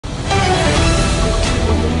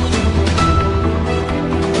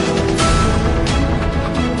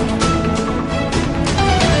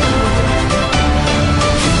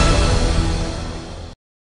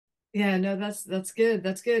Yeah, no, that's good.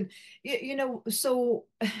 That's good. So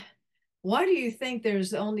why do you think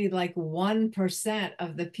there's only like 1%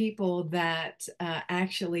 of the people that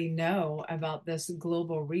actually know about this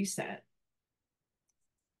global reset?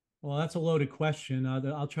 Well, that's a loaded question.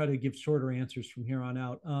 I'll try to give shorter answers from here on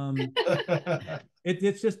out.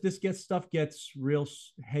 It's just stuff gets real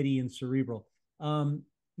heady and cerebral. Um,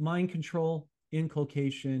 Mind control,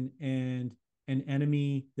 inculcation, and an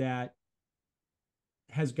enemy that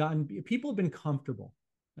has gotten people have been comfortable.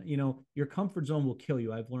 Your comfort zone will kill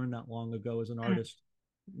you. I've learned that long ago as an Mm. artist.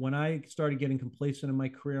 When I started getting complacent in my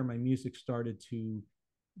career, my music started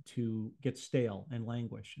to get stale and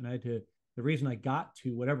languish. And I had to, the reason I got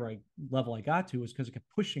to whatever level I got to was because I kept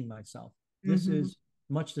pushing myself. This Hmm. is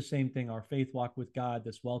much the same thing. Our faith walk with God,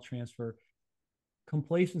 this well transfer,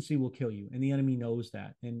 complacency will kill you. And the enemy knows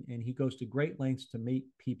that. And he goes to great lengths to make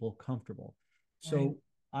people comfortable. Right. So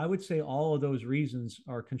I would say all of those reasons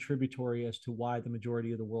are contributory as to why the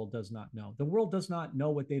majority of the world does not know. The world does not know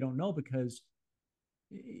what they don't know because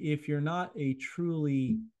if you're not a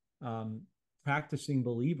truly um, practicing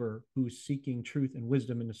believer who's seeking truth and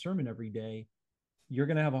wisdom and discernment every day, you're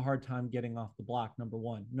going to have a hard time getting off the block. Number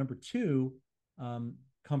one. Number two,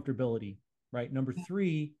 comfortability. Right. Number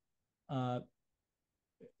three, uh,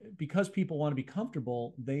 because people want to be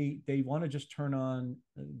comfortable, they want to just turn on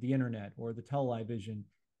the internet or the television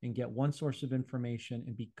and get one source of information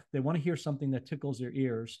and they want to hear something that tickles their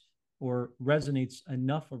ears or resonates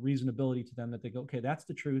enough of reasonability to them that they go, okay, that's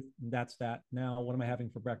the truth, and that's that. Now, what am I having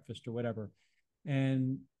for breakfast or whatever?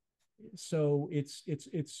 And so it's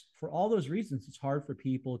for all those reasons, it's hard for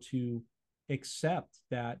people to accept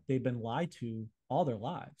that they've been lied to all their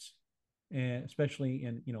lives, and especially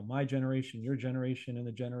in my generation, your generation, and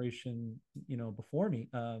the generation before me,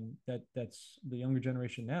 that's the younger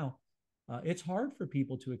generation now. It's hard for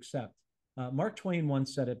people to accept. Mark Twain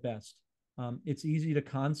once said it best: "It's easy to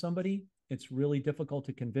con somebody. It's really difficult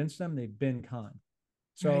to convince them they've been conned."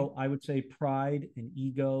 Right. So I would say pride and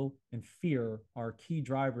ego and fear are key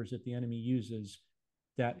drivers that the enemy uses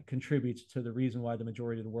that contributes to the reason why the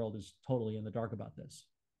majority of the world is totally in the dark about this.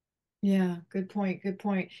 Yeah, good point. Good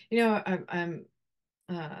point. I'm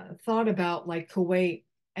thought about like Kuwait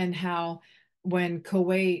and how when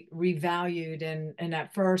Kuwait revalued and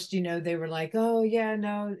at first, they were like, oh yeah,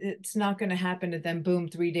 no, it's not going to happen. And then boom,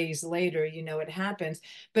 3 days later, it happens.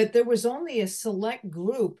 But there was only a select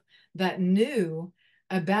group that knew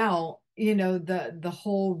about, the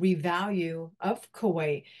whole revalue of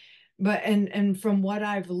Kuwait. But and from what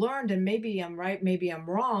I've learned, and maybe I'm right, maybe I'm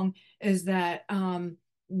wrong, is that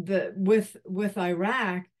the with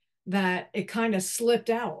Iraq that it kind of slipped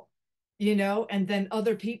out, and then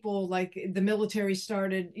other people like the military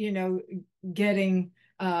started, getting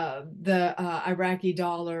the Iraqi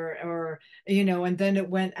dollar or and then it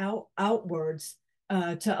went outwards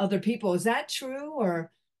to other people. Is that true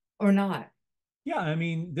or not? Yeah, I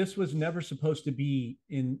mean, this was never supposed to be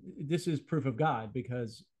in. This is proof of God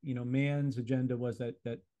because man's agenda was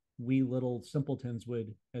that we little simpletons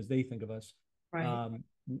would, as they think of us, Right.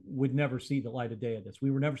 would never see the light of day of this. We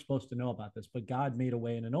were never supposed to know about this, but God made a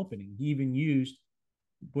way and an opening. He even used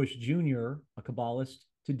Bush Jr., a Kabbalist,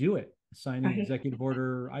 to do it, signing Right. executive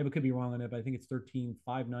order. I could be wrong on it, but I think it's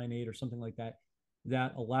 13598 or something like that,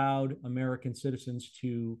 that allowed American citizens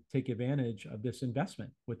to take advantage of this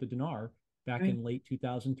investment with the dinar back Right. in late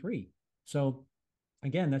 2003. So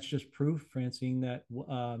again, that's just proof, Francine, that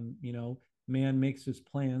man makes his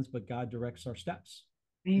plans, but God directs our steps.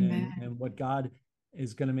 And Amen. what God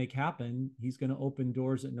is going to make happen, He's going to open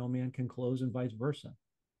doors that no man can close, and vice versa.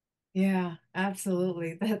 Yeah,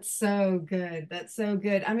 absolutely. That's so good. That's so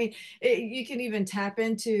good. I mean, you can even tap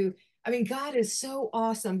into, I mean, God is so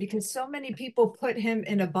awesome because so many people put him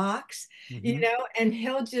in a box, Mm-hmm. and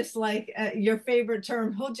he'll just like your favorite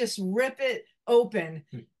term, he'll just rip it open,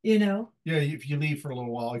 you know? Yeah, if you leave for a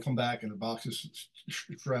little while, you come back and the box is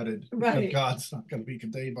shredded because Right, God's not going to be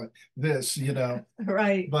contained by this.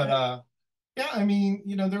 right. But yeah, I mean,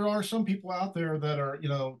 there are some people out there that are,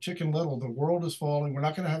 chicken little. The world is falling. We're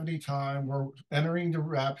not going to have any time. We're entering the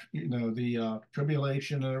the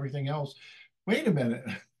tribulation and everything else. Wait a minute.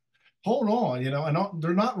 Hold on, and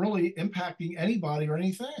they're not really impacting anybody or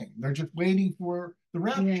anything. They're just waiting for the Yeah,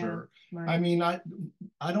 rapture. I right, mean,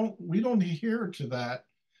 we don't adhere to that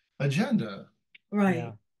agenda. right.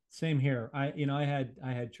 Yeah, same here. I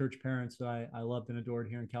had church parents that I loved and adored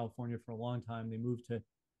here in California for a long time. They moved to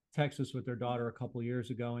Texas with their daughter a couple of years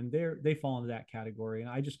ago, and they fall into that category. And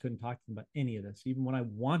I just couldn't talk to them about any of this, even when I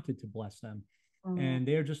wanted to bless them. Oh, And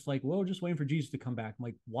they're just like, well, we're just waiting for Jesus to come back. I'm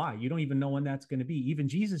like, why? You don't even know when that's going to be. Even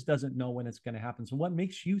Jesus doesn't know when it's going to happen. So what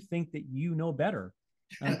makes you think that you know better?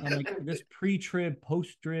 I'm like, this pre-trib,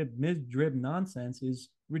 post-trib, mid-trib nonsense is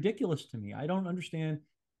ridiculous to me. I don't understand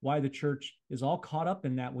why the church is all caught up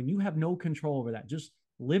in that when you have no control over that. Just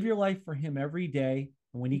live your life for him every day.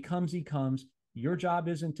 And when he comes, he comes. Your job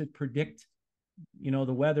isn't to predict,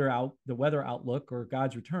 the weather outlook or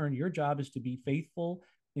God's return. Your job is to be faithful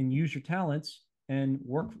and use your talents and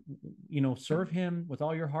work, serve him with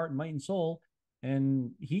all your heart and might and soul.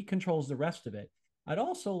 And he controls the rest of it. I'd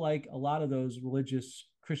also like a lot of those religious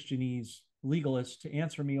Christianese legalists to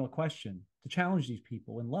answer me a question, to challenge these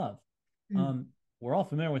people in love. Um, we're all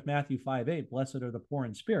familiar with Matthew 5:8, blessed are the poor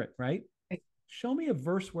in spirit, right? Show me a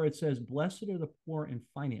verse where it says, blessed are the poor in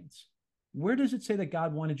finance. Where does it say that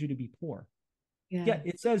God wanted you to be poor? Yeah,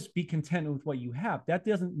 it says be content with what you have. That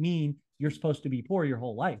doesn't mean you're supposed to be poor your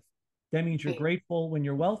whole life. That means you're grateful when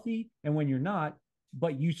you're wealthy and when you're not,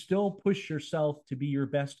 but you still push yourself to be your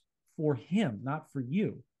best for him, not for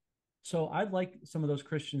you. So I'd like some of those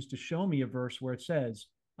Christians to show me a verse where it says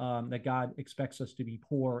that God expects us to be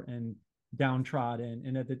poor and downtrodden,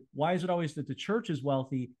 and that why is it always that the church is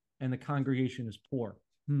wealthy and the congregation is poor?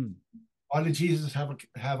 Why did Jesus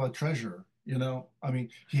have a treasure? I mean,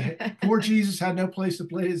 poor Jesus had no place to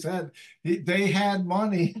lay his head. They had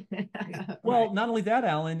money. Well, not only that,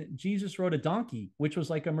 Alan, Jesus rode a donkey, which was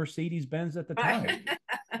like a Mercedes Benz at the time.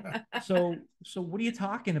 So what are you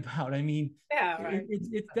talking about? I mean,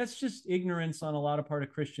 that's just ignorance on a lot of part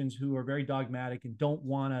of Christians who are very dogmatic and don't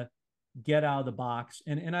want to get out of the box.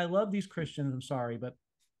 And I love these Christians. I'm sorry, but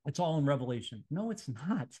it's all in Revelation. No, it's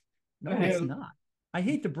not. No, it's not. I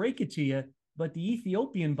hate to break it to you, but the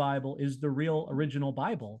Ethiopian Bible is the real original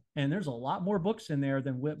Bible. And there's a lot more books in there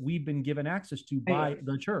than what we've been given access to by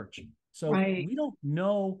the church. So we don't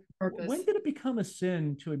know. When did it become a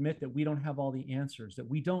sin to admit that we don't have all the answers, that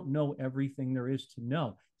we don't know everything there is to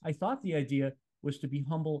know? I thought the idea was to be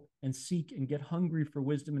humble and seek and get hungry for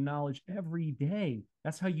wisdom and knowledge every day.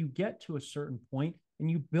 That's how you get to a certain point and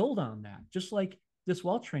you build on that, just like this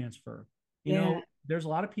wealth transfer. There's a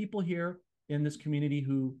lot of people here in this community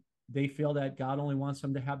who they feel that God only wants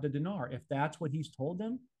them to have the dinar. If that's what he's told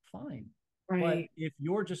them, fine. But if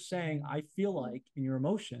you're just saying, I feel like in your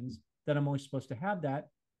emotions that I'm only supposed to have that,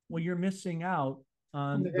 well, you're missing out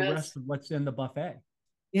on the rest of what's in the buffet.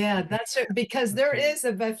 Yeah, that's it, because there is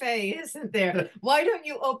a buffet, isn't there? Why don't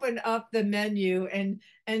you open up the menu and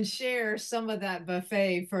share some of that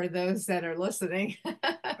buffet for those that are listening?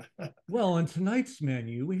 Well, on tonight's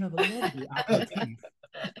menu, we have a lovely aperitif.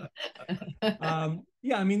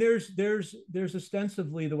 Yeah, I mean, there's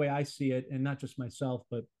ostensibly, the way I see it, and not just myself,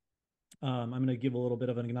 but I'm going to give a little bit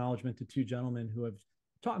of an acknowledgement to two gentlemen who have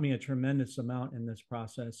taught me a tremendous amount in this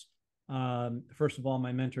process. First of all,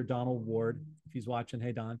 my mentor, Donald Ward, if he's watching,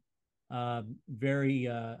 hey, Don, very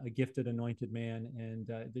a gifted, anointed man. And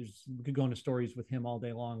we could go into stories with him all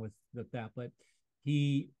day long with that, but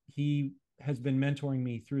he has been mentoring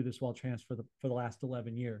me through this wealth transfer for the last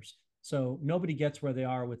 11 years. So nobody gets where they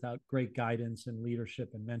are without great guidance and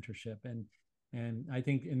leadership and mentorship. And I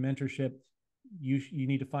think in mentorship, you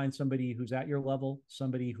need to find somebody who's at your level,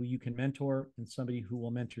 somebody who you can mentor, and somebody who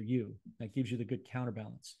will mentor you. That gives you the good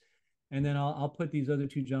counterbalance. And then I'll put these other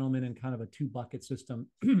two gentlemen in kind of a two bucket system.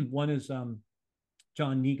 One is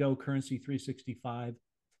John Nego, Currency 365.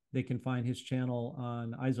 They can find his channel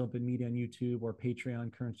on Eyes Open Media on YouTube or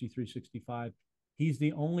Patreon, Currency 365. He's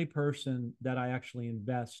the only person that I actually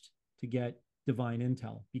invest to get divine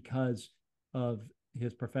intel because of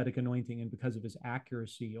his prophetic anointing and because of his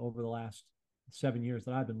accuracy over the last 7 years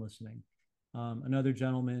that I've been listening. Another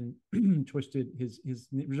gentleman, Twisted, his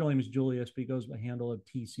real name is Julius, but he goes by the handle of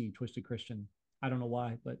TC, Twisted Christian. I don't know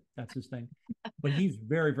why, but that's his thing. But he's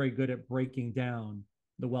very, very good at breaking down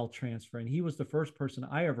the wealth transfer. And he was the first person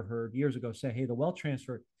I ever heard years ago say, hey, the wealth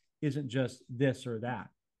transfer isn't just this or that.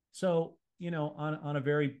 So, on a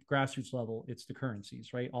very grassroots level, it's the currencies,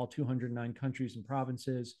 right? All 209 countries and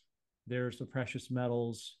provinces. There's the precious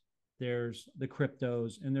metals, there's the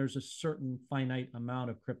cryptos, and there's a certain finite amount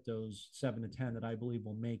of cryptos, 7 to 10, that I believe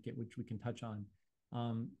will make it, which we can touch on.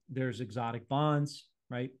 There's exotic bonds,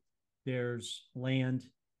 right? There's land.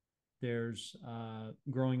 There's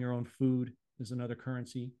growing your own food is another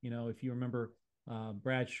currency. If you remember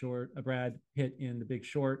Brad Pitt in The Big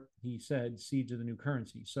Short, he said seeds are the new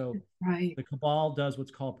currency. So the cabal does what's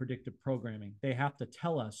called predictive programming. They have to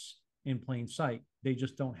tell us in plain sight. They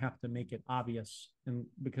just don't have to make it obvious, and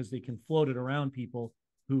because they can float it around people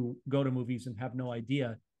who go to movies and have no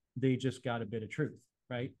idea, they just got a bit of truth,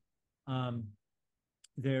 right?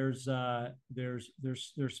 There's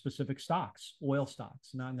specific stocks, oil stocks,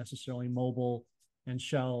 not necessarily Mobil and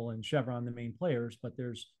Shell and Chevron, the main players, but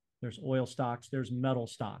there's there's oil stocks, there's metal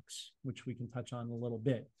stocks, which we can touch on a little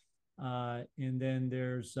bit. And then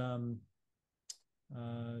there's, I'm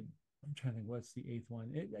trying to think, what's the eighth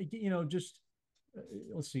one? Just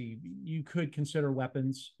let's see, you could consider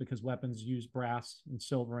weapons, because weapons use brass and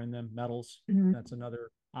silver in them, metals. Mm-hmm. That's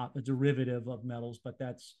another a derivative of metals, but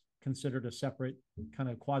that's considered a separate kind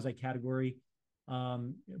of quasi category.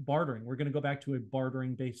 Bartering, we're going to go back to a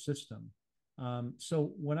bartering based system.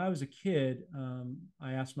 So when I was a kid,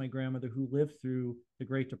 I asked my grandmother, who lived through the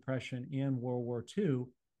Great Depression and World War II,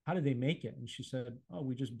 how did they make it? And she said, oh,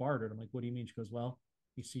 we just bartered. I'm like, what do you mean? She goes, well,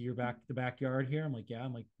 you see the backyard here? I'm like, yeah.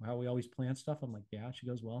 I'm like, how we always plant stuff? I'm like, yeah. She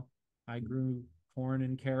goes, well, I grew corn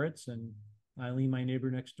and carrots, and Eileen, my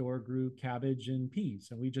neighbor next door, grew cabbage and peas,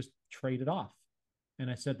 and we just traded off.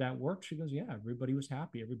 And I said, that worked? She goes, yeah, everybody was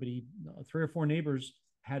happy. Everybody, 3 or 4 neighbors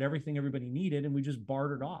had everything everybody needed, and we just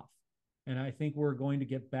bartered off. And I think we're going to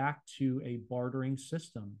get back to a bartering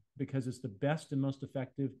system, because it's the best and most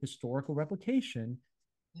effective historical replication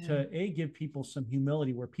to give people some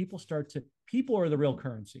humility, where people are the real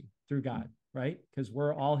currency through God, right? Because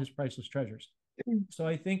we're all his priceless treasures. So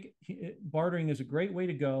I think bartering is a great way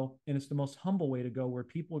to go, and it's the most humble way to go, where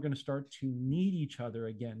people are going to start to need each other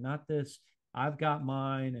again. Not this, I've got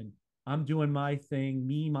mine and I'm doing my thing,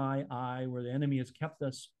 me, my, I, where the enemy has kept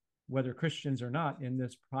us, whether Christians or not, in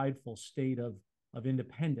this prideful state of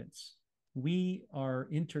independence. We are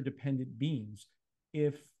interdependent beings.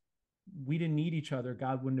 If we didn't need each other,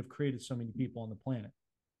 God wouldn't have created so many people on the planet.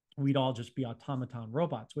 We'd all just be automaton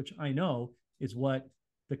robots, which I know is what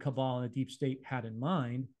the cabal and the deep state had in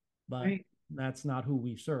mind, but that's not who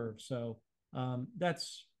we serve. So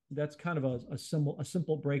that's kind of a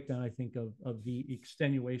simple breakdown, I think, of the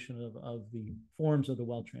extenuation of the forms of the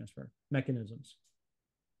wealth transfer mechanisms.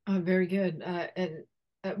 Very good. And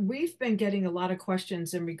we've been getting a lot of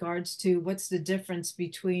questions in regards to what's the difference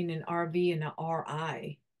between an RV and an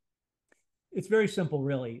RI. It's very simple,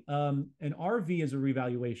 really. An RV is a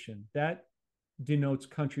revaluation. That denotes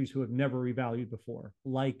countries who have never revalued before,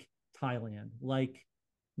 like Thailand, like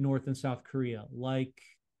North and South Korea, like,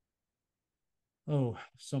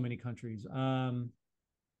 so many countries.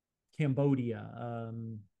 Cambodia,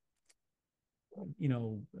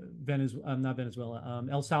 not Venezuela,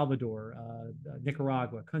 El Salvador,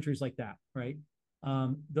 Nicaragua, countries like that, right?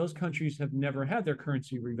 Those countries have never had their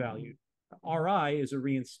currency revalued. RI is a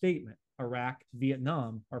reinstatement. Iraq,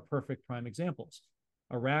 Vietnam are perfect prime examples.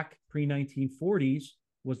 Iraq pre-1940s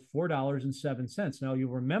was $4.07. Now,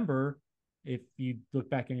 you'll remember, if you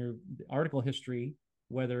look back in your article history,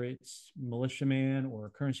 whether it's Militiaman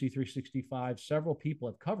or Currency 365, several people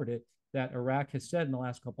have covered it, that Iraq has said in the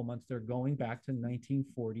last couple of months they're going back to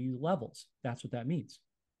 1940 levels. That's what that means,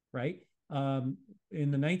 right? In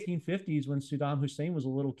the 1950s, when Saddam Hussein was a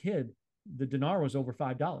little kid, the dinar was over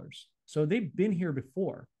 $5. So they've been here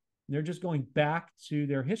before. They're just going back to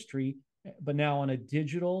their history, but now on a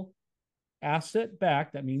digital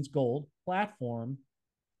asset-backed, that means gold, platform.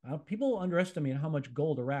 People underestimate how much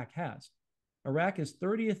gold Iraq has. Iraq is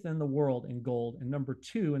 30th in the world in gold and number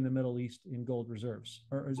 2 in the Middle East in gold reserves.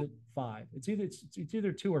 Or is it 5? It's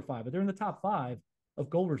either 2 or 5, but they're in the top 5 of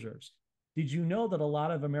gold reserves. Did you know that a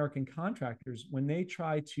lot of American contractors, when they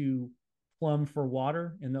try to plumb for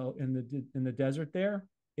water in the desert there,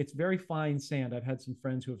 it's very fine sand. I've had some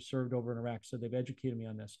friends who have served over in Iraq, so they've educated me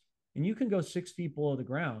on this. And you can go 6 feet below the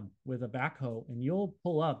ground with a backhoe, and you'll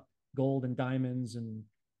pull up gold and diamonds and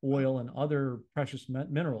oil and other precious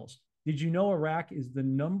minerals. Did you know Iraq is the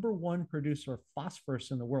number 1 producer of phosphorus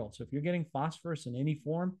in the world? So if you're getting phosphorus in any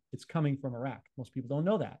form, it's coming from Iraq. Most people don't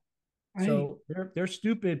know that. Right. So they're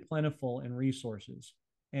stupid plentiful in resources.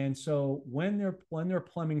 And so when they're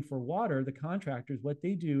plumbing for water, the contractors, what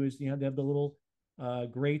they do is, they have the little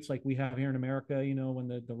grates like we have here in America, when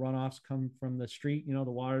the runoffs come from the street, the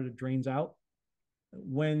water that drains out.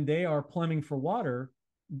 When they are plumbing for water,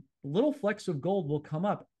 little flecks of gold will come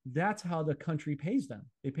up. That's how the country pays them.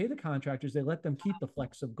 They pay the contractors. They let them keep the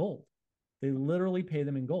flecks of gold. They literally pay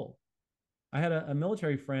them in gold. I had a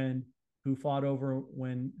military friend who fought over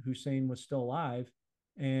when Hussein was still alive,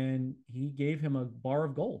 and he gave him a bar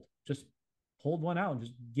of gold. Just pulled one out and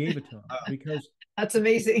just gave it to him, because that's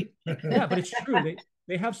amazing. Yeah, but it's true.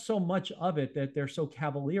 They have so much of it that they're so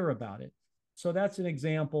cavalier about it. So that's an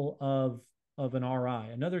example of an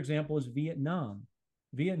RI. Another example is Vietnam.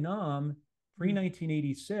 Vietnam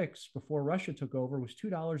pre-1986, before Russia took over, was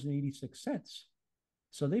 $2.86.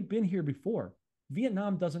 So they've been here before.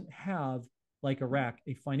 Vietnam doesn't have, like Iraq,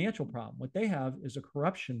 a financial problem. What they have is a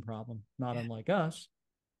corruption problem, not unlike us.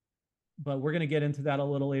 But we're going to get into that a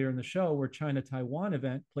little later in the show, where China-Taiwan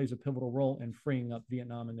event plays a pivotal role in freeing up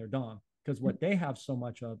Vietnam and their dong. because what they have so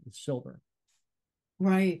much of is silver.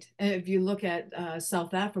 Right. And if you look at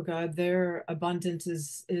South Africa, their abundance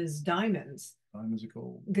is diamonds, Diamonds of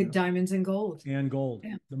gold. good Yeah. diamonds and gold. And gold,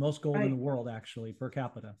 Yeah. the most gold in Right. the world, actually, per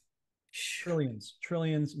capita. Trillions,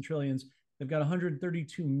 trillions, and trillions. They've got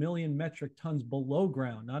 132 million metric tons below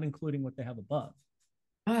ground, not including what they have above.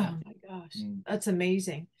 Oh my gosh, that's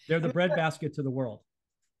amazing. They're the breadbasket to the world.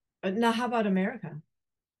 Now, how about America?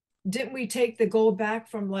 Didn't we take the gold back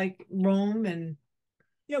from like Rome and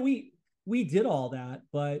Yeah, we did all that,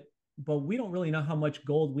 but we don't really know how much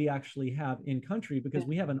gold we actually have in country because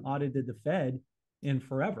we haven't audited the Fed in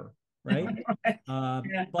forever, right?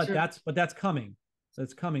 yeah, But sure. that's coming.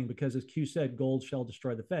 That's coming because, as Q said, gold shall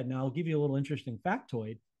destroy the Fed. Now, I'll give you a little interesting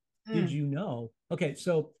factoid. Did you know? Okay,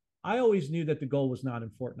 so I always knew that the gold was not in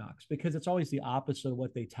Fort Knox because it's always the opposite of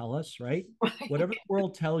what they tell us, right? Whatever the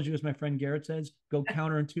world tells you, as my friend Garrett says, go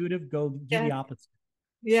counterintuitive, go do Yeah, the opposite.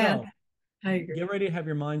 yeah, So I agree. get ready to have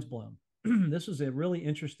your minds blown. This was a really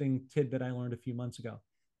interesting tidbit I learned a few months ago.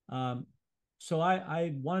 So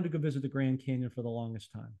I wanted to go visit the Grand Canyon for the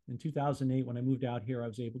longest time. In 2008, when I moved out here, I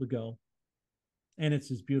was able to go, and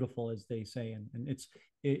it's as beautiful as they say. And it's,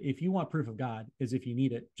 if you want proof of God, is if you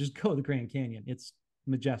need it, just go to the Grand Canyon. It's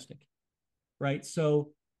majestic, right?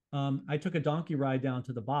 So I took a donkey ride down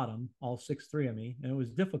to the bottom, all 6'3" of me, and it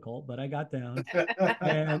was difficult, but I got down.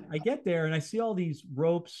 And I get there and I see all these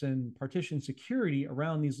ropes and partition security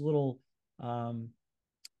around these little,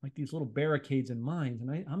 like these little barricades and mines.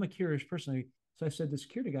 And I'm a curious person. So I said to the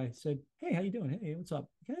security guy, I said, "Hey, how you doing? Hey, what's up?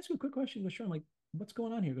 Can I ask you a quick question?" He goes, "Sure." I'm like, "What's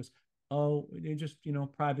going on here?" He goes, "Oh, they just,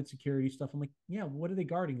 private security stuff." I'm like, "Yeah, what are they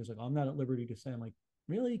guarding?" He's like, "I'm not at liberty to say." I'm like,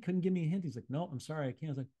 "Really? Couldn't give me a hint?" He's like, "No, I'm sorry, I can't."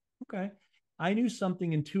 I was like, "Okay." I knew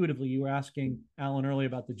something intuitively. You were asking Alan earlier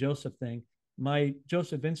about the Joseph thing. My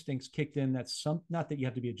Joseph instincts kicked in. That's some, not that you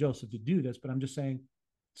have to be a Joseph to do this, but I'm just saying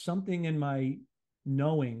something in my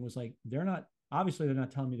knowing was like, they're not, obviously they're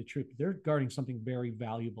not telling me the truth. They're guarding something very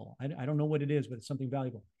valuable. I don't know what it is, but it's something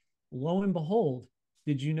valuable. Lo and behold,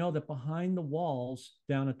 did you know that behind the walls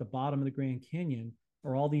down at the bottom of the Grand Canyon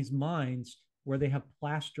are all these mines where they have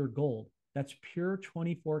plaster gold? That's pure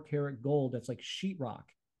 24 karat gold. That's like sheetrock.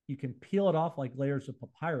 You can peel it off like layers of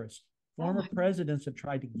papyrus. Oh Former my, presidents have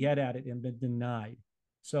tried to get at it and been denied.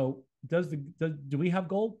 So do we have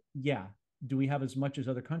gold? Yeah. Do we have as much as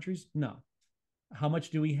other countries? No. How much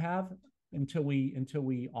do we have? Until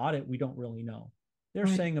we audit, we don't really know. They're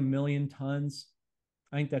right. saying 1 million tons.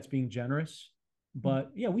 I think that's being generous.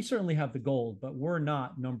 But yeah, we certainly have the gold, but we're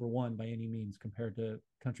not number one by any means compared to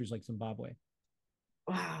countries like Zimbabwe.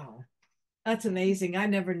 Wow. That's amazing. I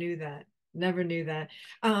never knew that. Never knew that.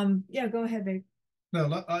 Yeah, go ahead, babe.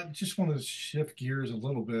 No, I just want to shift gears a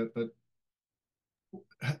little bit, but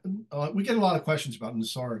we get a lot of questions about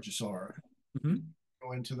Nassar Jassar. Mm-hmm.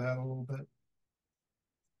 Go into that a little bit.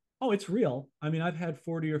 Oh, it's real. I mean, I've had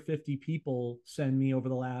 40 or 50 people send me over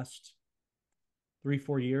the last 3,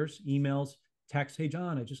 4 years emails, texts. "Hey,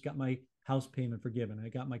 John, I just got my house payment forgiven. I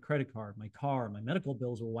got my credit card, my car, my medical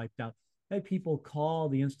bills were wiped out." I had people call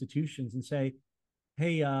the institutions and say,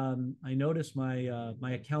 "Hey, I noticed my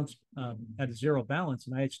account's at a zero balance,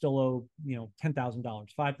 and I still owe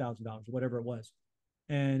 $10,000, $5,000, whatever it was."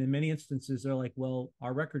 And in many instances, they're like, "Well,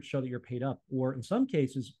 our records show that you're paid up," or in some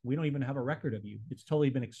cases, "We don't even have a record of you. It's totally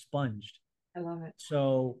been expunged." I love it.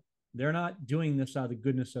 So they're not doing this out of the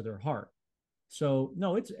goodness of their heart. So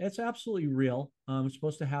no, it's absolutely real. It's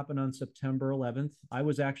supposed to happen on September 11th. I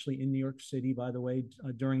was actually in New York City, by the way,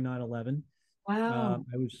 during 9/11. Wow.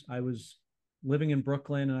 I was living in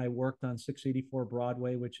Brooklyn, and I worked on 684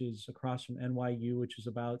 Broadway, which is across from NYU, which is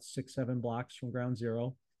about 6, 7 blocks from Ground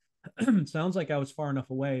Zero. Sounds like I was far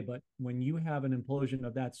enough away, but when you have an implosion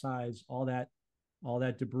of that size, all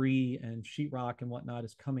that debris and sheetrock and whatnot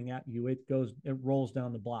is coming at you. It rolls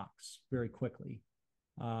down the blocks very quickly.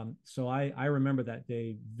 So I remember that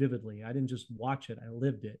day vividly. I didn't just watch it; I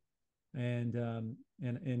lived it. And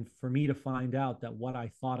for me to find out that what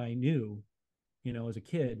I thought I knew, as a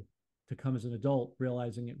kid, to come as an adult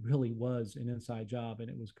realizing it really was an inside job, and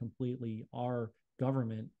it was completely our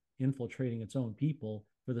government infiltrating its own people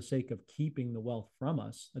for the sake of keeping the wealth from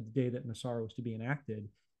us at the day that Nassar was to be enacted,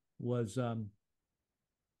 was,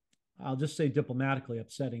 I'll just say, diplomatically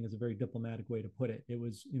upsetting is a very diplomatic way to put it. It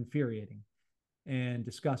was infuriating and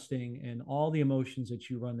disgusting, and all the emotions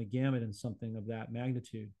that you run the gamut in something of that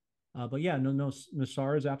magnitude. But yeah, no,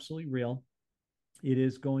 Nassar is absolutely real. It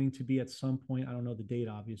is going to be at some point. I don't know the date,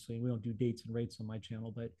 obviously. We don't do dates and rates on my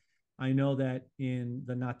channel, but I know that in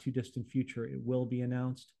the not too distant future, it will be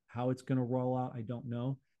announced. How it's going to roll out, I don't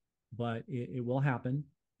know, but it will happen.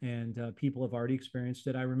 And people have already experienced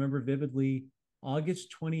it. I remember vividly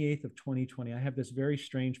August 28th of 2020. I have this very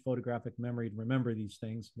strange photographic memory to remember these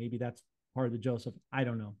things. Maybe that's part of the Joseph. I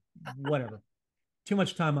don't know. Whatever. Too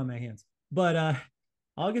much time on my hands. But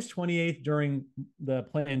August 28th, during the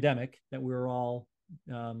pandemic that we were all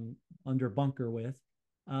under bunker with,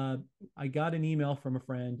 uh, I got an email from a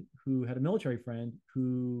friend who had a military friend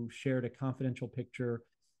who shared a confidential picture.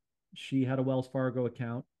 She had a Wells Fargo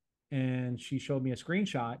account, and she showed me a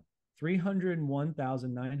screenshot.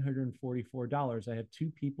 $301,944. I have two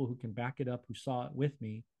people who can back it up who saw it with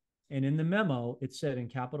me. And in the memo, it said in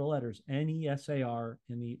capital letters NESAR,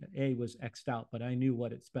 and the A was X'd out, but I knew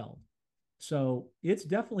what it spelled. So it's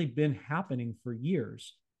definitely been happening for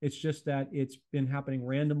years. It's just that it's been happening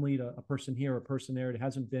randomly to a person here, a person there. It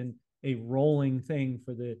hasn't been a rolling thing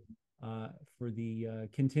for the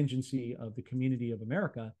contingency of the community of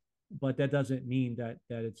America. But that doesn't mean that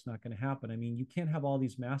it's not going to happen. I mean, you can't have all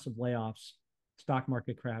these massive layoffs, stock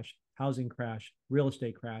market crash, housing crash, real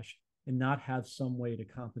estate crash, and not have some way to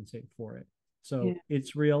compensate for it. Yeah. So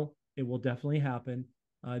it's real. It will definitely happen.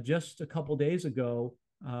 Just a couple days ago,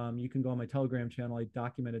 you can go on my Telegram channel. I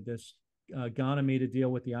documented this. Ghana made a deal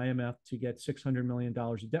with the IMF to get $600 million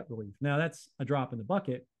of debt relief. Now, that's a drop in the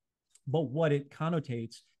bucket, but what it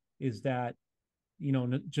connotates is that,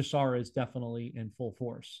 Jassara is definitely in full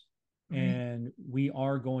force. Right. And we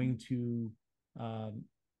are going to,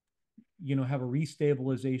 have a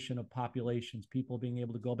restabilization of populations, people being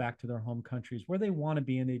able to go back to their home countries where they want to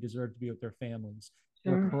be and they deserve to be with their families,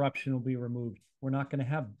 where Sure. corruption will be removed. We're not going to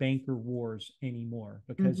have banker wars anymore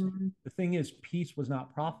because the thing is, peace was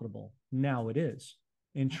not profitable. Now it is.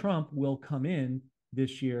 And Trump will come in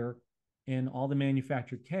this year in all the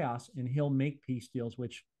manufactured chaos and he'll make peace deals,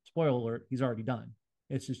 which, spoiler alert, he's already done.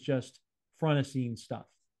 This is just front of scene stuff.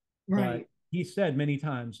 Right. But he said many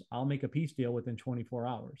times, I'll make a peace deal within 24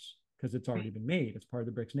 hours because it's already been made. It's part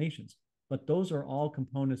of the BRICS nations. But those are all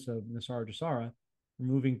components of Nisara Jasara,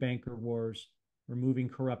 removing banker wars, removing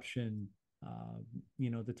corruption,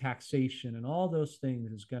 the taxation and all those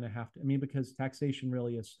things is going to have to, because taxation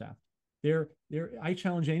really is theft. I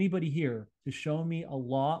challenge anybody here to show me a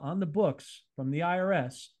law on the books from the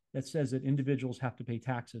IRS that says that individuals have to pay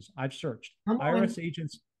taxes. I've searched. IRS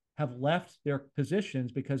agents have left their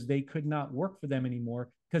positions because they could not work for them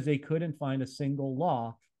anymore because they couldn't find a single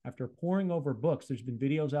law after poring over books. There's been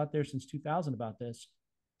videos out there since 2000 about this.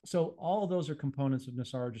 So all of those are components of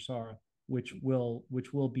Nisara Jasara, which will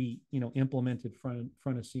be implemented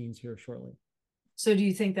front of scenes here shortly. So do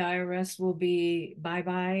you think the IRS will be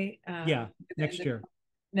bye-bye? Yeah, next year.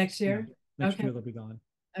 Next year? Yeah, next year they'll be gone.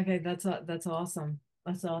 Okay, that's awesome.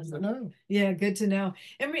 That's awesome. No. Yeah, good to know.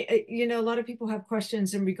 And a lot of people have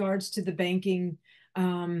questions in regards to the banking.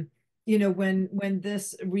 When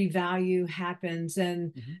this revalue happens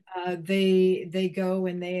and they go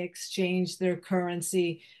and they exchange their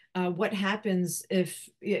currency. What happens if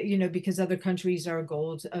because other countries are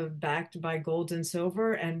gold backed by gold and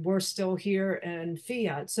silver, and we're still here in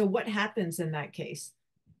fiat? So what happens in that case?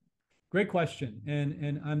 Great question,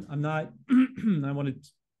 and I'm not. I want to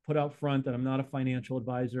put out front that I'm not a financial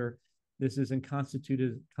advisor. This isn't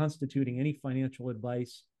constituting any financial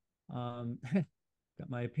advice. Got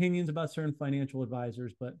my opinions about certain financial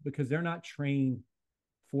advisors, but because they're not trained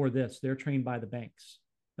for this, they're trained by the banks.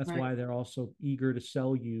 That's Right. why they're also eager to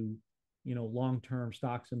sell you, long-term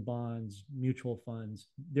stocks and bonds, mutual funds.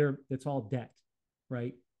 It's all debt,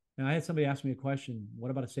 right? And I had somebody ask me a question: what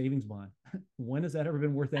about a savings bond? When has that ever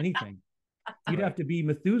been worth anything? You'd have to be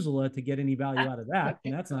Methuselah to get any value out of that,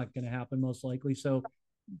 and that's not going to happen most likely. So,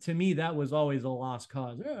 to me, that was always a lost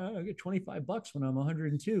cause. I get $25 when I'm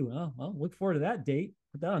 102. Oh, well, look forward to that date.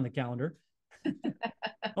 Put that on the calendar.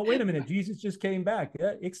 Oh, wait a minute. Jesus just came back.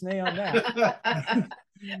 Yeah, ixnay on that.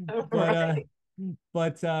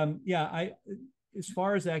 As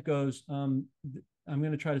far as that goes, I'm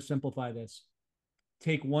going to try to simplify this.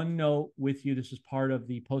 Take one note with you. This is part of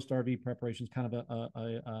the post RV preparations, kind of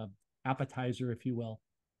a appetizer, if you will.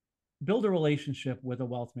 Build a relationship with a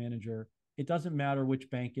wealth manager. It doesn't matter which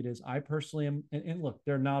bank it is. I personally am, and look,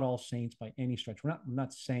 they're not all saints by any stretch. I'm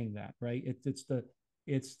not saying that, right? It's the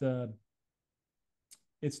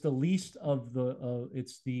least of the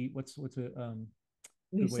it's the what's a good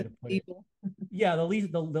way to put it? Yeah,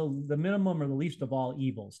 the minimum or the least of all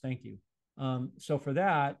evils. Thank you. So for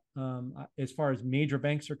that, as far as major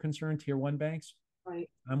banks are concerned, tier one banks, right.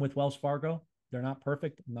 I'm with Wells Fargo. They're not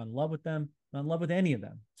perfect. I'm not in love with them. I'm not in love with any of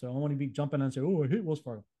them. So I don't want to be jumping on and say, oh, I hate Wells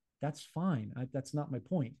Fargo. That's fine. That's not my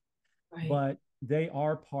point. Right. But they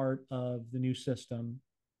are part of the new system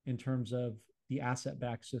in terms of the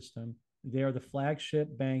asset-backed system. They are the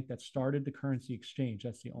flagship bank that started the currency exchange.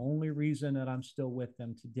 That's the only reason that I'm still with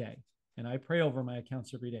them today. And I pray over my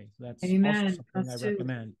accounts every day. So that's also Amen. something I Us too.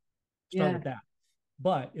 recommend. Start Yeah. with that.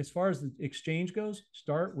 But as far as the exchange goes,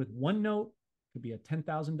 start with one note. It could be a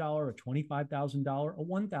 $10,000, a $25,000, a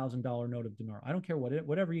 $1,000 note of dinar. I don't care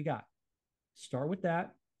whatever you got. Start with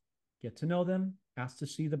that. Get to know them. Ask to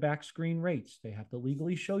see the back screen rates. They have to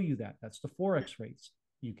legally show you that. That's the Forex rates.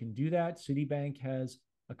 You can do that. Citibank has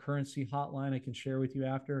a currency hotline I can share with you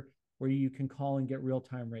after where you can call and get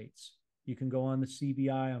real-time rates. You can go on the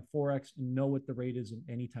CBI on Forex and know what the rate is at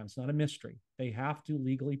any time. It's not a mystery. They have to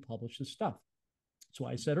legally publish this stuff. So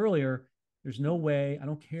I said earlier, there's no way, I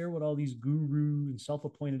don't care what all these guru and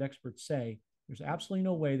self-appointed experts say, there's absolutely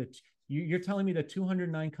no way that you're telling me that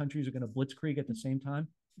 209 countries are going to blitzkrieg at the same time.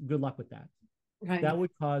 Good luck with that. Right. That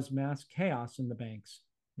would cause mass chaos in the banks.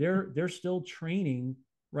 They're still training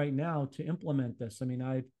right now to implement this. I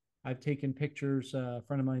mean, I've taken pictures. A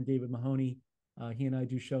friend of mine, David Mahoney, he and I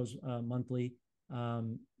do shows monthly.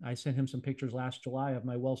 I sent him some pictures last July of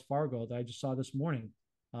my Wells Fargo that I just saw this morning.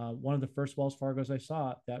 One of the first Wells Fargos I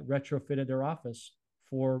saw that retrofitted their office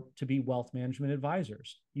to be wealth management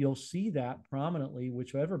advisors. You'll see that prominently,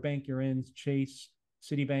 whichever bank you're in, Chase,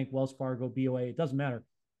 Citibank, Wells Fargo, BOA, it doesn't matter.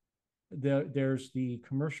 There's the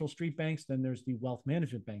commercial street banks, then there's the wealth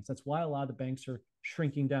management banks. That's why a lot of the banks are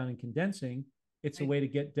shrinking down and condensing. It's a way to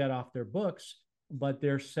get debt off their books, but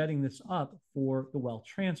they're setting this up for the wealth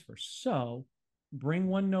transfer. So bring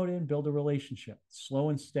one note in, build a relationship, slow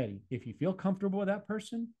and steady. If you feel comfortable with that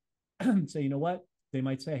person, say, you know what? They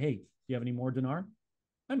might say, hey, do you have any more dinar?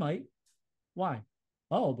 I might. Why?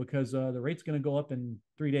 Oh, because the rate's going to go up in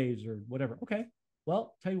 3 days or whatever. Okay.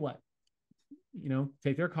 Well, tell you what,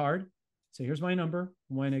 take their card, say, here's my number.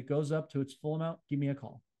 When it goes up to its full amount, give me a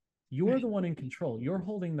call. You're the one in control. You're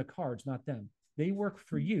holding the cards, not them. They work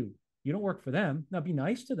for you. You don't work for them. Now be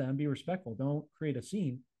nice to them, be respectful. Don't create a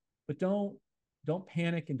scene, but don't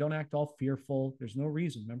panic and don't act all fearful. There's no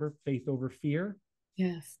reason. Remember, faith over fear.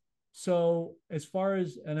 Yes. So as far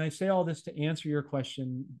as, and I say all this to answer your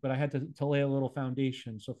question, but I had to lay a little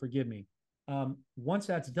foundation. So forgive me. Once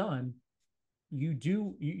that's done,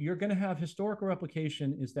 you're going to have historical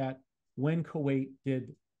replication is that when Kuwait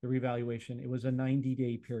did the revaluation, it was a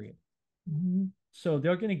 90-day period. Mm-hmm. So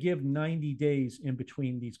they're going to give 90 days in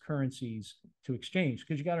between these currencies to exchange,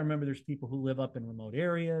 because you got to remember there's people who live up in remote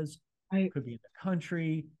areas, could be in the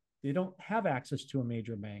country. They don't have access to a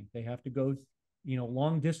major bank. They have to go,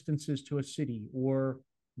 long distances to a city, or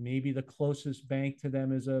maybe the closest bank to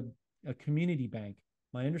them is a community bank.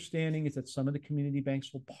 My understanding is that some of the community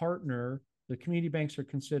banks will partner. The community banks are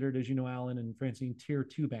considered, as you know, Alan and Francine, tier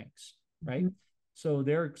 2 banks, right? Mm-hmm. So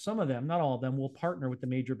some of them, not all of them, will partner with the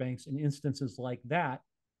major banks in instances like that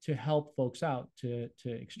to help folks out to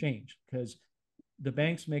exchange, because the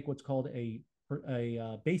banks make what's called a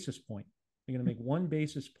basis point. They're going to make 1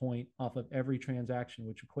 basis point off of every transaction,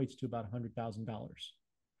 which equates to about $100,000.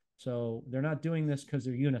 So they're not doing this because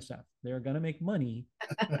they're UNICEF. They're going to make money,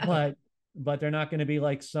 but they're not going to be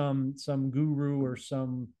like some guru or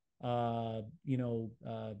some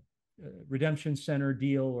redemption center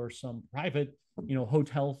deal or some private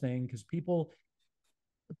hotel thing, because people's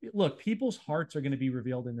hearts are going to be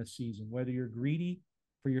revealed in this season, whether you're greedy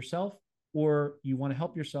for yourself or you want to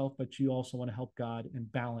help yourself, but you also want to help God and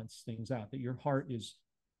balance things out, that your heart is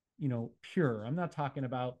pure. I'm not talking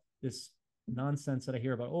about this nonsense that I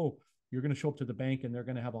hear about, oh, you're going to show up to the bank and they're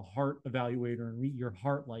going to have a heart evaluator and read your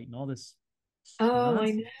heart light and all this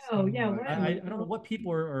nonsense. I know. Yeah. I don't know what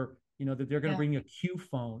people are that they're going to bring a Q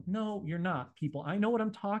phone. No, you're not, people. I know what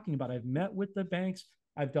I'm talking about. I've met with the banks.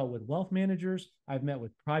 I've dealt with wealth managers. I've met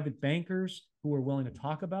with private bankers who are willing to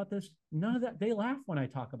talk about this. None of that. They laugh when I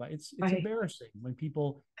talk about it. It's embarrassing when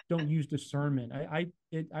people don't use discernment. I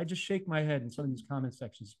just shake my head in some of these comment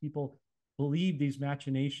sections. People believe these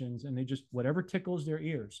machinations and they just, whatever tickles their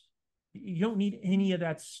ears. You don't need any of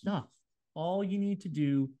that stuff. All you need to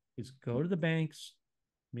do is go to the banks,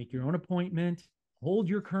 make your own appointment, hold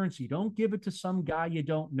your currency. Don't give it to some guy you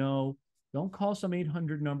don't know. Don't call some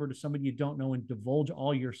 800 number to somebody you don't know and divulge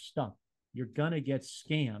all your stuff. You're going to get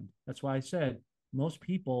scammed. That's why I said most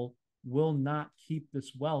people will not keep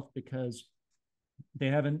this wealth because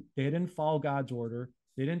they didn't follow God's order.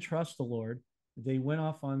 They didn't trust the Lord. They went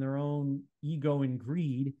off on their own ego and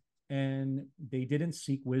greed, and they didn't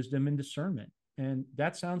seek wisdom and discernment. And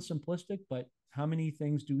that sounds simplistic, but how many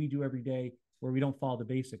things do we do every day where we don't follow the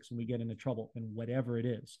basics and we get into trouble in whatever it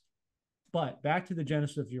is? But back to the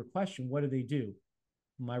genesis of your question, what do?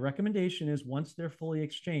 My recommendation is, once they're fully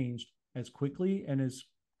exchanged, as quickly and as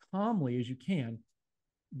calmly as you can,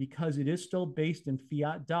 because it is still based in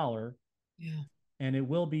fiat dollar. Yeah. And it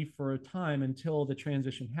will be for a time until the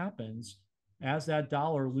transition happens. as that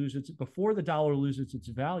dollar loses, before the dollar loses its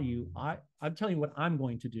value, I'm telling you what I'm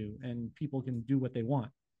going to do, and people can do what they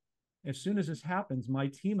want. As soon as this happens, my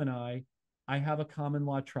team and I have a common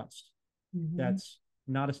law trust that's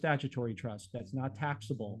not a statutory trust, that's not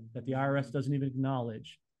taxable, that the IRS doesn't even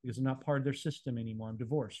acknowledge because I'm not part of their system anymore. I'm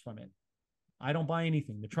divorced from it. I don't buy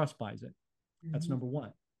anything. The trust buys it. That's number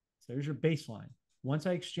one. So there's your baseline. Once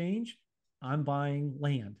I exchange, I'm buying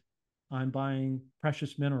land. I'm buying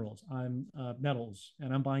precious minerals. I'm metals,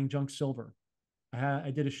 and I'm buying junk silver.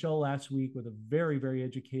 I did a show last week with a very, very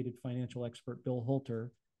educated financial expert, Bill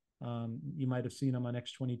Holter. You might have seen him on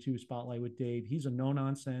X22 Spotlight with Dave. He's a no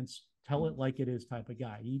nonsense, tell it like it is type of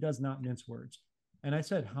guy. He does not mince words. And I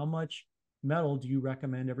said, how much metal do you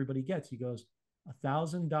recommend everybody gets? He goes,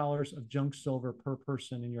 $1,000 of junk silver per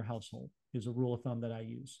person in your household is a rule of thumb that I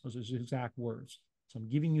use. Those are his exact words. So I'm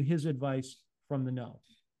giving you his advice from the know.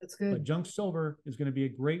 That's good. But junk silver is going to be a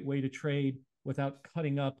great way to trade without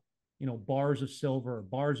cutting up, bars of silver or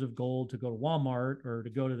bars of gold to go to Walmart or to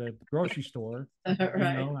go to the grocery store. Right.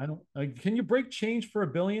 I don't. Can you break change for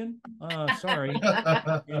 $1 billion? Sorry.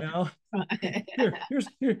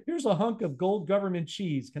 Here's a hunk of gold government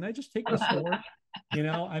cheese. Can I just take the store?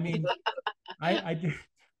 I mean,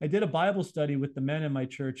 I did a Bible study with the men in my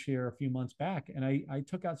church here a few months back, and I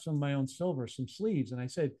took out some of my own silver, some sleeves, and I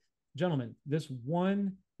said, gentlemen,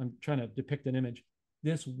 I'm trying to depict an image.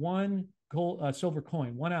 This one gold silver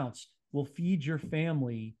coin, 1 ounce, will feed your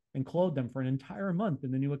family and clothe them for an entire month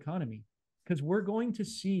in the new economy. Because we're going to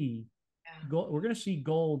see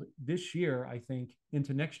gold this year, I think,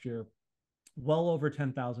 into next year, well over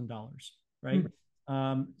 $10,000, right?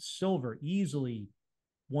 Silver easily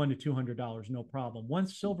 $100 to $200, no problem.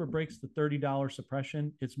 Once silver breaks the $30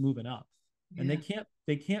 suppression, it's moving up, and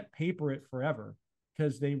they can't paper it forever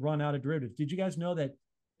because they run out of derivatives. Did you guys know that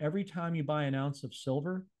every time you buy an ounce of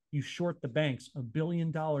silver, you short the banks $1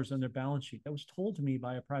 billion on their balance sheet? That was told to me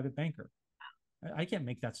by a private banker. I can't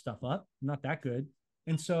make that stuff up. I'm not that good.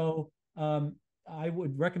 And so I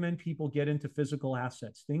would recommend people get into physical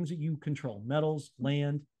assets, things that you control, metals,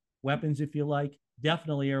 land, weapons, if you like,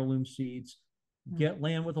 definitely heirloom seeds. Get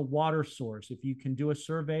land with a water source. If you can do a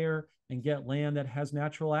surveyor and get land that has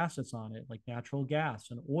natural assets on it, like natural gas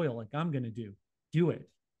and oil, like I'm going to do it.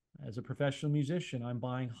 As a professional musician, I'm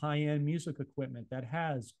buying high-end music equipment that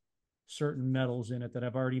has certain metals in it that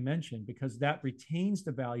I've already mentioned, because that retains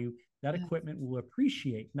the value. That equipment will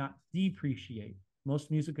appreciate, not depreciate.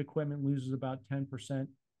 Most music equipment loses about 10%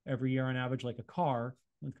 every year on average, like a car.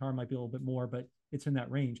 The car might be a little bit more, but it's in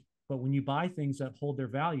that range. But when you buy things that hold their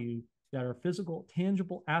value, that are physical,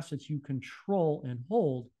 tangible assets you control and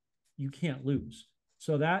hold, you can't lose.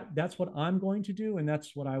 So that's what I'm going to do, and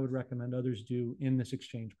that's what I would recommend others do in this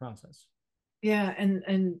exchange process. Yeah,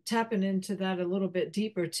 and tapping into that a little bit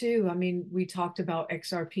deeper too. I mean, we talked about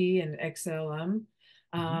XRP and XLM,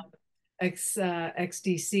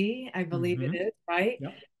 XDC, I believe it is, right?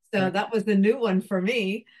 Yep. So Correct. that was the new one for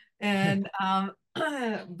me. And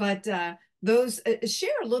but those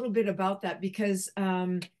share a little bit about that, because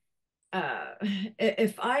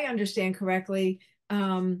if I understand correctly,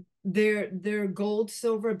 they're gold,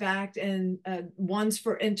 silver backed, and one's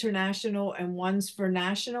for international and one's for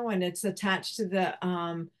national, and it's attached to the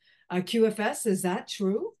QFS. Is that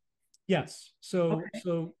true? Yes. So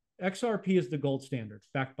XRP is the gold standard,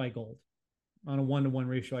 backed by gold, on a 1-to-1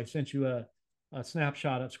 ratio. I sent you a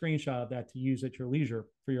snapshot, a screenshot of that to use at your leisure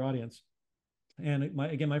for your audience. And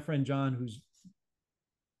my friend Jon, who's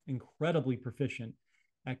incredibly proficient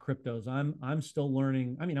at cryptos. I'm still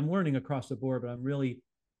learning. I mean, I'm learning across the board, but I'm really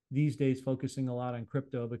these days focusing a lot on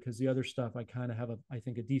crypto, because the other stuff I kind of have I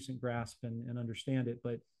think a decent grasp and understand it.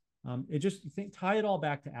 But it just tie it all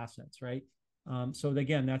back to assets, right? So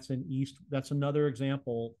again, that's another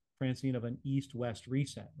example, Francine, of an east-west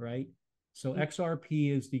reset, right? So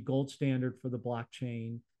XRP is the gold standard for the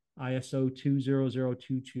blockchain. ISO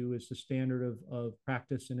 20022 is the standard of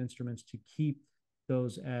practice and instruments to keep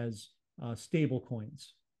those as stable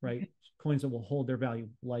coins, right? Coins that will hold their value,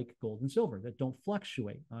 like gold and silver, that don't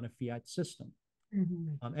fluctuate on a fiat system.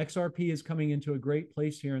 XRP is coming into a great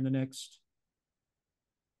place here in the next,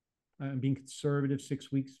 I'm being conservative,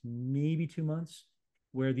 6 weeks, maybe 2 months,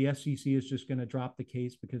 where the SEC is just going to drop the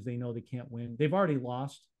case because they know they can't win. They've already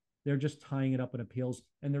lost. They're just tying it up in appeals.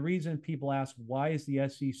 And the reason people ask, why is the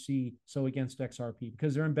SEC so against XRP?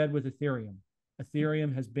 Because they're in bed with Ethereum.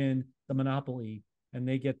 Ethereum has been the monopoly, and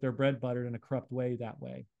they get their bread buttered in a corrupt way that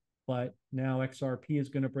way. But now XRP is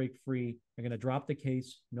going to break free. They're going to drop the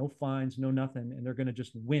case, no fines, no nothing, and they're going to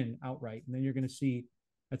just win outright. And then you're going to see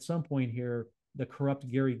at some point here the corrupt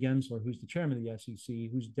Gary Gensler, who's the chairman of the SEC,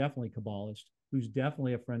 who's definitely Kabbalist, who's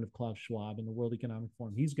definitely a friend of Klaus Schwab and the World Economic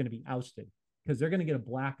Forum. He's going to be ousted because they're going to get a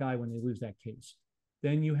black eye when they lose that case.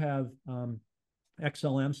 Then you have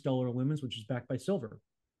XLM, Stellar Lumens, which is backed by silver.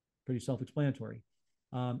 Pretty self-explanatory.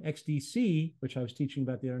 XDC, which I was teaching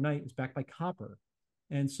about the other night, is backed by copper.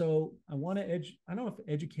 And so I want to I don't know if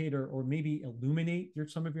educate or maybe illuminate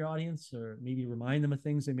some of your audience, or maybe remind them of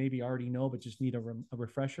things they maybe already know, but just need a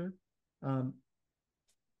refresher.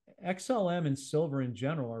 XLM and silver in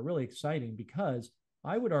general are really exciting because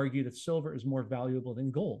I would argue that silver is more valuable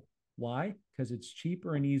than gold. Why? Because it's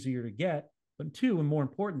cheaper and easier to get. But two, and more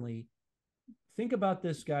importantly, think about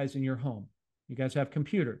this, guys, in your home. You guys have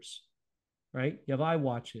computers, right? You have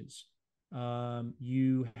iWatches.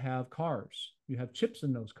 You have cars. You have chips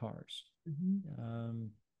in those cars.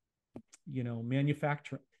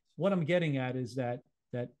 Manufacturing. What I'm getting at is that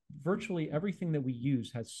virtually everything that we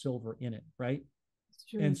use has silver in it, right?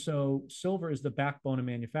 And so silver is the backbone of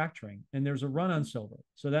manufacturing, and there's a run on silver.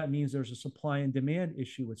 So that means there's a supply and demand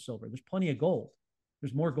issue with silver. There's plenty of gold.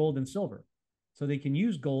 There's more gold than silver. So they can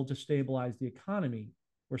use gold to stabilize the economy,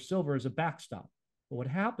 where silver is a backstop. But what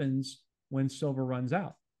happens when silver runs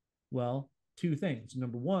out? Well, two things.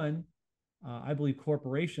 Number one, I believe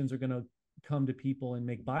corporations are going to come to people and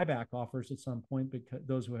make buyback offers at some point, because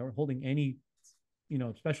those who are holding any,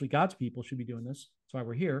 especially God's people should be doing this. That's why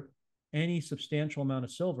we're here. Any substantial amount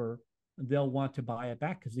of silver, they'll want to buy it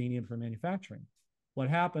back because they need it for manufacturing. What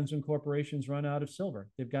happens when corporations run out of silver?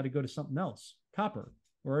 They've got to go to something else. Copper.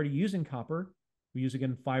 We're already using copper. We use it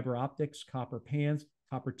in fiber optics, copper pans,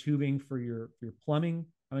 copper tubing for your plumbing.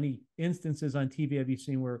 How many instances on TV have you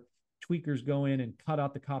seen where tweakers go in and cut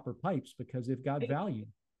out the copper pipes because they've got value?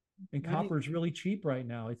 And copper is really cheap right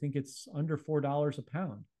now. I think it's under $4 a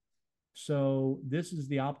pound. So this is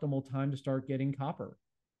the optimal time to start getting copper.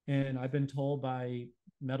 And I've been told by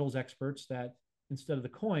metals experts that instead of the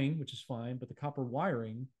coin, which is fine, but the copper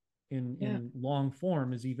wiring in long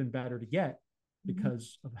form is even better to get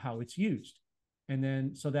because of how it's used. And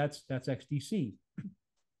then, so that's XDC.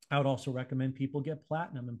 I would also recommend people get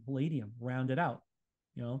platinum and palladium, round it out.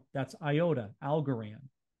 That's IOTA, Algorand,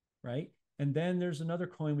 right? And then there's another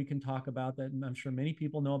coin we can talk about that I'm sure many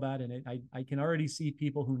people know about. And I can already see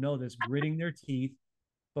people who know this gritting their teeth,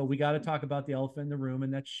 but we got to talk about the elephant in the room,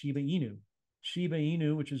 and that's Shiba Inu. Shiba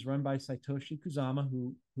Inu, which is run by Satoshi Kusama,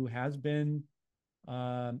 who has been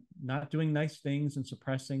not doing nice things and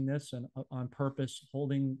suppressing this and on purpose,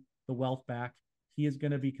 holding the wealth back. He is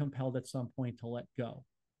going to be compelled at some point to let go.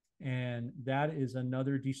 And that is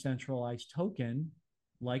another decentralized token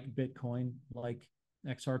like Bitcoin, like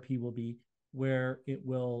XRP will be, where it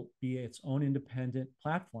will be its own independent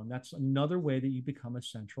platform. That's another way that you become a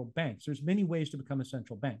central bank. So there's many ways to become a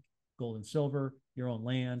central bank: gold and silver, your own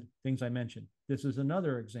land, things I mentioned. This is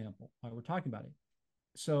another example why we're talking about it.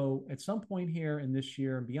 So at some point here in this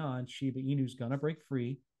year and beyond, Shiba Inu is going to break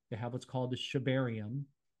free. They have what's called the Shibarium,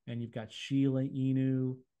 and you've got Sheila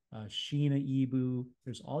Inu, Sheena Ibu.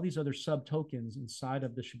 There's all these other sub tokens inside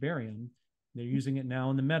of the Shibarium. They're using it now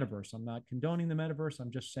in the metaverse. I'm not condoning the metaverse.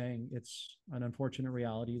 I'm just saying it's an unfortunate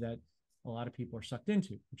reality that a lot of people are sucked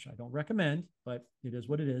into, which I don't recommend, but it is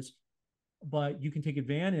what it is. But you can take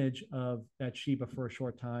advantage of that Shiba for a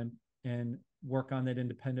short time and work on that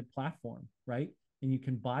independent platform, right? And you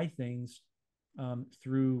can buy things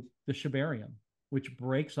through the Shibarium, which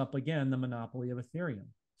breaks up, again, the monopoly of Ethereum.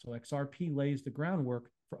 So XRP lays the groundwork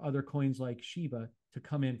for other coins like Shiba to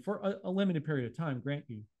come in for a limited period of time,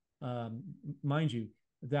 mind you,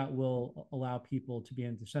 that will allow people to be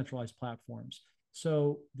in decentralized platforms.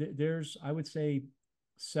 So there's, I would say,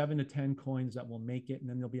 7 to 10 coins that will make it, and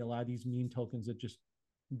then there'll be a lot of these meme tokens that just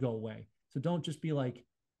go away. So don't just be like,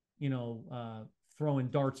 throwing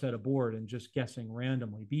darts at a board and just guessing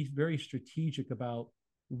randomly. Be very strategic about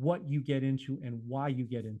what you get into and why you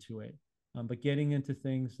get into it. But getting into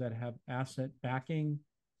things that have asset backing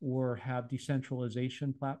or have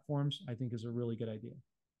decentralization platforms, I think, is a really good idea.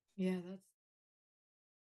 Yeah, that's